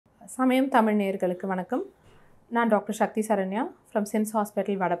சமயம் தமிழ் நேயர்களுக்கு வணக்கம். நான் doctor Sakthi Saranya from Sims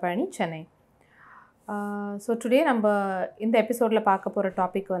hospital Vadapalani, Chennai. So today நம்ம இந்த எபிசோடில் பார்க்க போகிற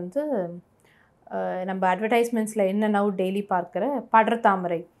டாபிக் வந்து நம்ம அட்வர்டைஸ்மெண்ட்ஸில் என்னென்ன டெய்லி பார்க்குற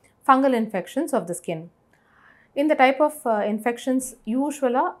படர்தாமரை, fungal infections of the skin. இந்த டைப் ஆஃப் இன்ஃபெக்ஷன்ஸ்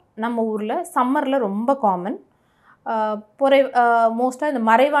யூஸ்வலாக நம்ம ஊரில் சம்மரில் ரொம்ப காமன். மோஸ்ட்டாக இந்த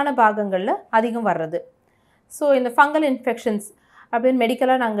மறைவான பாகங்களில் அதிகம் வர்றது. ஸோ இந்த ஃபங்கல் இன்ஃபெக்ஷன்ஸ் அப்படின்னு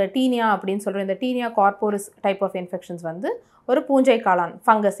மெடிக்கலாக நாங்கள் டீனியா அப்படின்னு சொல்கிறோம். இந்த டீனியா கார்போரிஸ் டைப் ஆஃப் இன்ஃபெக்ஷன்ஸ் வந்து ஒரு பூஞ்சை காளான்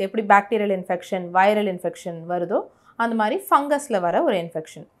ஃபங்கஸ், எப்படி பாக்டீரியல் இன்ஃபெக்ஷன், வைரல் இன்ஃபெக்ஷன் வருதோ அந்த மாதிரி ஃபங்கஸில் வர ஒரு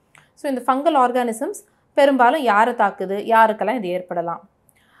இன்ஃபெக்ஷன். ஸோ இந்த ஃபங்கல் ஆர்கானிசம்ஸ் பெரும்பாலும் யாரை தாக்குது, யாருக்கெல்லாம் இது ஏற்படலாம்?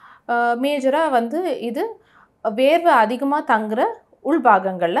 மேஜராக வந்து இது வேர்வை அதிகமாக தங்குற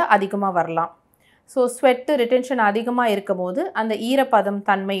உள்பாகங்களில் அதிகமாக வரலாம். ஸோ ஸ்வெட்டு ரிட்டென்ஷன் அதிகமாக இருக்கும் போது அந்த ஈரப்பதம்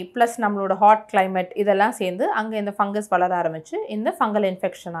தன்மை ப்ளஸ் நம்மளோட ஹாட் கிளைமேட் இதெல்லாம் சேர்ந்து அங்கே இந்த ஃபங்கஸ் வளர ஆரம்பித்து இந்த ஃபங்கல்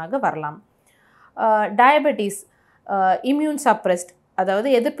இன்ஃபெக்ஷனாக வரலாம். டயபெட்டிஸ், இம்யூன் சப்ரெஸ்ட், அதாவது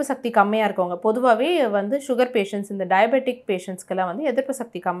எதிர்ப்பு சக்தி கம்மியாக இருக்கவங்க, பொதுவாகவே வந்து சுகர் பேஷண்ட்ஸ், இந்த டயபெட்டிக் பேஷண்ட்ஸ்க்கெல்லாம் வந்து எதிர்ப்பு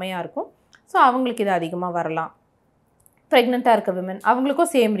சக்தி கம்மியாக இருக்கும். ஸோ அவங்களுக்கு இது அதிகமாக வரலாம். ப்ரெக்னெண்ட்டாக இருக்க விமன்,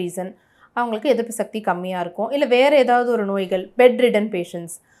 அவங்களுக்கும் சேம் ரீசன், அவங்களுக்கு எதிர்ப்பு சக்தி கம்மியாக இருக்கும். இல்லை வேறு ஏதாவது ஒரு நோய்கள், பெட் ரிடன்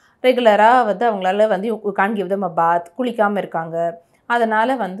பேஷண்ட்ஸ், ரெகுலராக வந்து அவங்களால வந்து கான் கிவ் தம் அ பாத், குளிக்காமல் இருக்காங்க,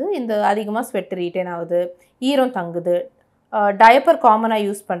 அதனால் வந்து இந்த அதிகமாக ஸ்வெட் ரீட்டைன் ஆகுது, ஈரம் தங்குது. டயப்பர் காமனாக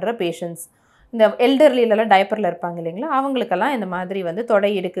யூஸ் பண்ணுற பேஷண்ட்ஸ், இந்த எல்டர்லிலலாம் டயப்பரில் இருப்பாங்க இல்லைங்களா, அவங்களுக்கெல்லாம் இந்த மாதிரி வந்து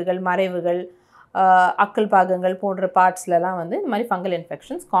தொடை இடுக்குகள், மறைவுகள், அக்கல் பாகங்கள் போன்ற பார்ட்ஸ்லலாம் வந்து இந்த மாதிரி ஃபங்கல்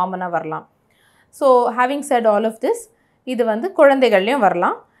இன்ஃபெக்ஷன்ஸ் காமனாக வரலாம். So having set all of this, இது வந்து குழந்தைகள்லேயும்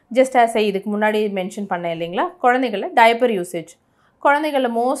வரலாம். ஜஸ்ட் ஆஸ் இதுக்கு முன்னாடி மென்ஷன் பண்ணேன் இல்லைங்களா, குழந்தைகளில் டயப்பர் யூசேஜ்,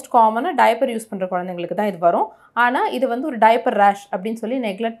 குழந்தைகளில் மோஸ்ட் காமனாக டயப்பர் யூஸ் பண்ணுற குழந்தைங்களுக்கு தான் இது வரும். ஆனால் இது வந்து ஒரு டயப்பர் ரேஷ் அப்படின்னு சொல்லி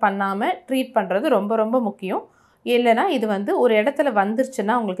நெக்லெக்ட் பண்ணாமல் ட்ரீட் பண்ணுறது ரொம்ப ரொம்ப முக்கியம். இல்லைனா இது வந்து ஒரு இடத்துல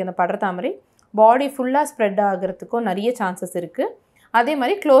வந்துருச்சுன்னா உங்களுக்கு இந்த படர்தாமரை பாடி ஃபுல்லாக ஸ்ப்ரெட் ஆகிறதுக்கும் நிறைய சான்சஸ் இருக்குது. அதே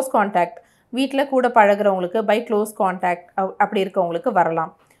மாதிரி க்ளோஸ் கான்டாக்ட், வீட்டில் கூட பழகிறவங்களுக்கு பை க்ளோஸ் கான்டாக்ட் அப்படி இருக்கவங்களுக்கு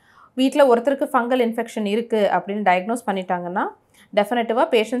வரலாம். வீட்டில் ஒருத்தருக்கு ஃபங்கல் இன்ஃபெக்ஷன் இருக்குது அப்படின்னு டயக்னோஸ் பண்ணிட்டாங்கன்னா டெஃபினட்டிவாக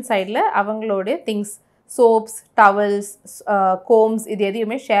பேஷண்ட் சைடில் அவங்களுடைய திங்ஸ், சோப்ஸ், டவல்ஸ், கோம்ஸ் இது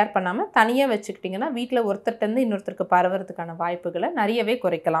எதையுமே ஷேர் பண்ணாமல் தனியாக வச்சுக்கிட்டிங்கன்னா வீட்டில் ஒருத்தர்கிட்டருந்து இன்னொருத்தருக்கு பரவுறதுக்கான வாய்ப்புகளை நிறையவே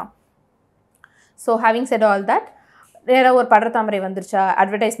குறைக்கலாம். So having set all that, வேறு ஒரு படர்தாமரை வந்துருச்சா,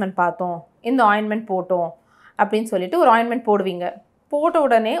 அட்வர்டைஸ்மெண்ட் பார்த்தோம், இந்த ஆயின்மெண்ட் போட்டோம் அப்படின்னு சொல்லிட்டு ஒரு ஆயின்மெண்ட் போடுவீங்க. போட்ட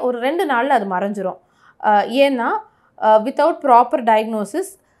உடனே ஒரு 2 நாளில் அது மறைஞ்சிரும். ஏன்னா without proper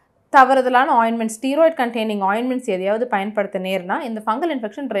diagnosis தவறுதலான ointments, steroid containing ointments எதையாவது பயன்படுத்த நேர்னா இந்த ஃபங்கல்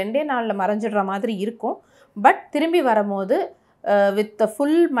இன்ஃபெக்ஷன் 2 நாளில் மறைஞ்சிடுற மாதிரி இருக்கும். பட் திரும்பி வரும்போது வித்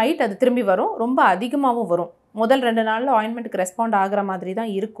ஃபுல் மைட் அது திரும்பி வரும், ரொம்ப அதிகமாகவும் வரும். முதல் 2 நாளில் ஆயின்மெண்ட்டுக்கு ரெஸ்பாண்ட் ஆகிற மாதிரி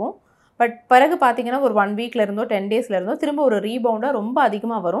தான் இருக்கும். பட் பிறகு பார்த்திங்கன்னா ஒரு 1 வீக்லேருந்தோ 10 டேஸ்லேருந்தோ திரும்ப ஒரு ரீபவுண்டாக ரொம்ப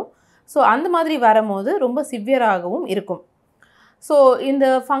அதிகமாக வரும். ஸோ அந்த மாதிரி வரும்போது ரொம்ப சிவியராகவும் இருக்கும். ஸோ இந்த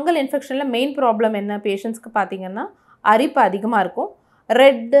ஃபங்கல் இன்ஃபெக்ஷனில் மெயின் ப்ராப்ளம் என்ன பேஷண்ட்ஸ்க்கு பார்த்திங்கன்னா, அரிப்பு அதிகமாக இருக்கும்.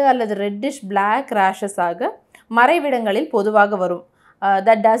 ரெட்டு அல்லது ரெட்டிஷ் பிளாக் ரேஷஸ் ஆக மறைவிடங்களில் பொதுவாக வரும்.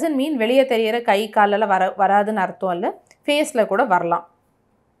 தட் டசன்ட் மீன் வெளியே தெரிகிற கை காலெல்லாம் வராதுன்னு அர்த்தம் இல்லை, ஃபேஸில் கூட வரலாம்.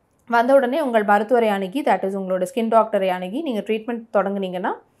 வந்த உடனே உங்கள் மருத்துவரை அணுகி, தட் இஸ் உங்களோட ஸ்கின் டாக்டரை அணுகி நீங்கள் ட்ரீட்மெண்ட்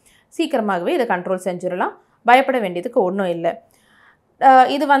தொடங்குனீங்கன்னா சீக்கிரமாகவே இதை கண்ட்ரோல் செஞ்சிடலாம். பயப்பட வேண்டியதுக்கு ஒன்றும் இல்லை.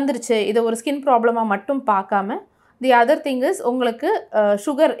 இது வந்துருச்சு, இது ஒரு ஸ்கின் ப்ராப்ளமாக மட்டும் பார்க்காம தி அதர் திங் இஸ் உங்களுக்கு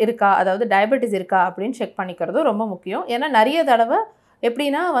சுகர் இருக்கா, அதாவது டயபெட்டிஸ் இருக்கா அப்படின்னு செக் பண்ணிக்கிறதும் ரொம்ப முக்கியம். ஏன்னா நிறைய தடவை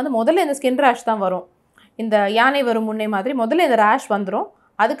எப்படின்னா வந்து முதல்ல இந்த ஸ்கின் ரேஷ் தான் வரும். இந்த யானை வரும் முன்னே மாதிரி முதல்ல இந்த ரேஷ் வந்துடும்.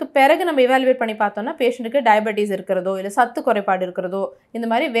 அதுக்கு பிறகு நம்ம இவாலுவேட் பண்ணி பார்த்தோம்னா பேஷண்ட்டுக்கு டயபெட்டிஸ் இருக்கிறதோ இல்லை சத்து குறைபாடு இருக்கிறதோ இந்த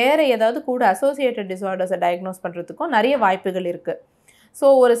மாதிரி வேறு ஏதாவது கூட அசோசியேட்டட் டிஸார்டர்ஸை டயக்னோஸ் பண்ணுறதுக்கும் நிறைய வாய்ப்புகள் இருக்குது. ஸோ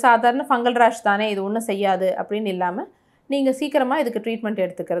ஒரு சாதாரண ஃபங்கல் ரேஷ் தானே, இது ஒன்றும் செய்யாது அப்படின்னு இல்லாமல் நீங்கள் சீக்கிரமாக இதுக்கு ட்ரீட்மெண்ட்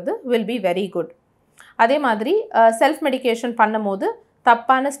எடுத்துக்கிறது வில் பி வெரி குட். அதே மாதிரி செல்ஃப் மெடிகேஷன் பண்ணும் போது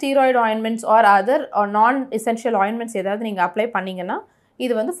தப்பான ஸ்டீராய்டு ஆயின்மெண்ட்ஸ் ஆர் அதர் நான் எசென்ஷியல் ஆயின்மெண்ட்ஸ் ஏதாவது நீங்கள் அப்ளை பண்ணிங்கன்னா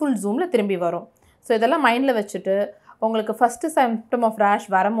இது வந்து ஃபுல் ஜூமில் திரும்பி வரும். ஸோ இதெல்லாம் மைண்டில் வச்சுட்டு உங்களுக்கு ஃபஸ்ட்டு சிம்ப்டம் ஆஃப் ரேஷ்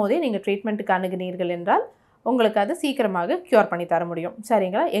வரும்போதே நீங்கள் ட்ரீட்மெண்ட்டுக்கு அணுகுனீர்கள் என்றால் உங்களுக்கு அதை சீக்கிரமாக க்யூர் பண்ணி தர முடியும்.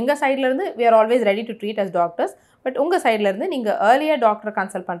 சரிங்களா? எங்கள் சைட்லேருந்து we are always ready to treat as doctors. But உங்கள் சைட்லேருந்து நீங்கள் ஏர்லியாக டாக்டரை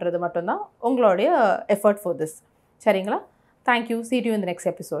கன்சல்ட் பண்ணுறது மட்டும்தான் உங்களுடைய எஃபர்ட் ஃபார் திஸ். சரிங்களா? Thank you. See you in the next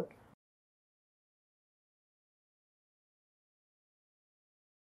episode.